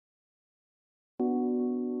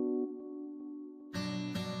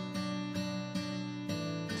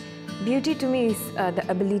Beauty to me is the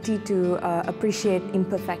ability to appreciate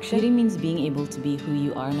imperfection. Beauty means being able to be who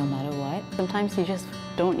you are no matter what. Sometimes you just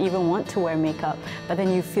don't even want to wear makeup, but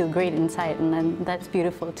then you feel great inside, and then that's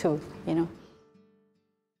beautiful too, you know.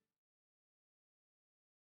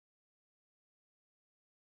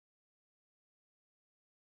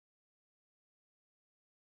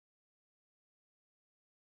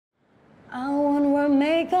 I won't wear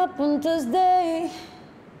makeup on Thursday.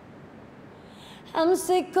 I'm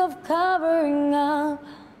sick of covering up.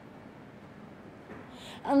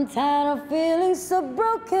 I'm tired of feeling so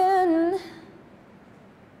broken.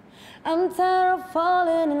 I'm tired of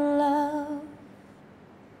falling in love.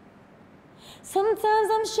 Sometimes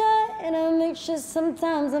I'm shy and I'm anxious.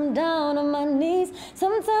 Sometimes I'm down on my knees.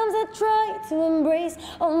 Sometimes I try to embrace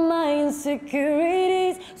all my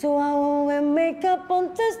insecurities. So I won't wear makeup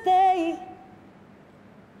on Thursday,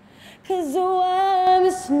 'cause the white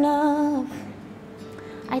is enough.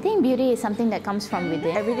 I think beauty is something that comes from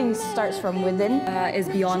within. Everything starts from within. Is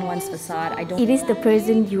beyond one's facade. It is the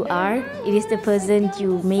person you are. It is the person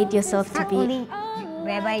you made yourself to Not be. only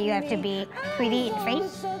whereby you have to be pretty in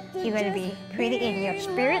face, you're going to be pretty in your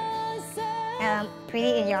spirit,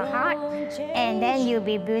 pretty in your heart, and then you'll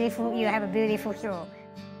be beautiful. You have a beautiful soul.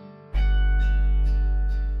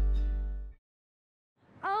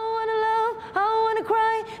 I wanna love, I wanna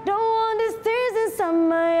cry, don't want these tears inside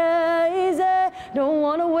my eyes. Don't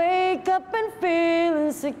wanna wake up and feel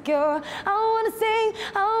insecure. I wanna sing,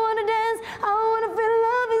 I wanna dance, I wanna feel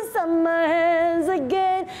love inside my hands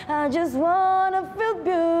again. I just wanna feel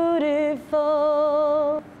beautiful.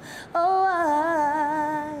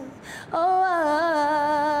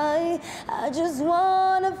 I just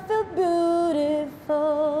wanna feel beautiful.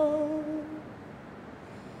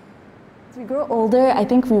 As we grow older, I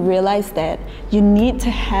think we realize that you need to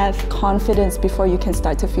have confidence before you can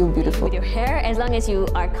start to feel beautiful. With your hair, as long as you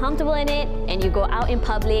are comfortable in it and you go out in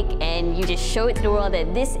public and you just show it to the world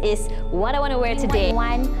that this is what I want to wear today.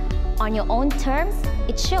 One on your own terms,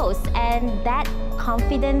 it shows, and that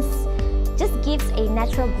confidence just gives a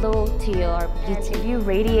natural glow to your beauty. If you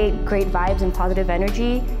radiate great vibes and positive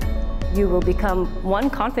energy, you will become, one,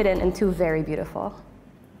 confident, and two, very beautiful.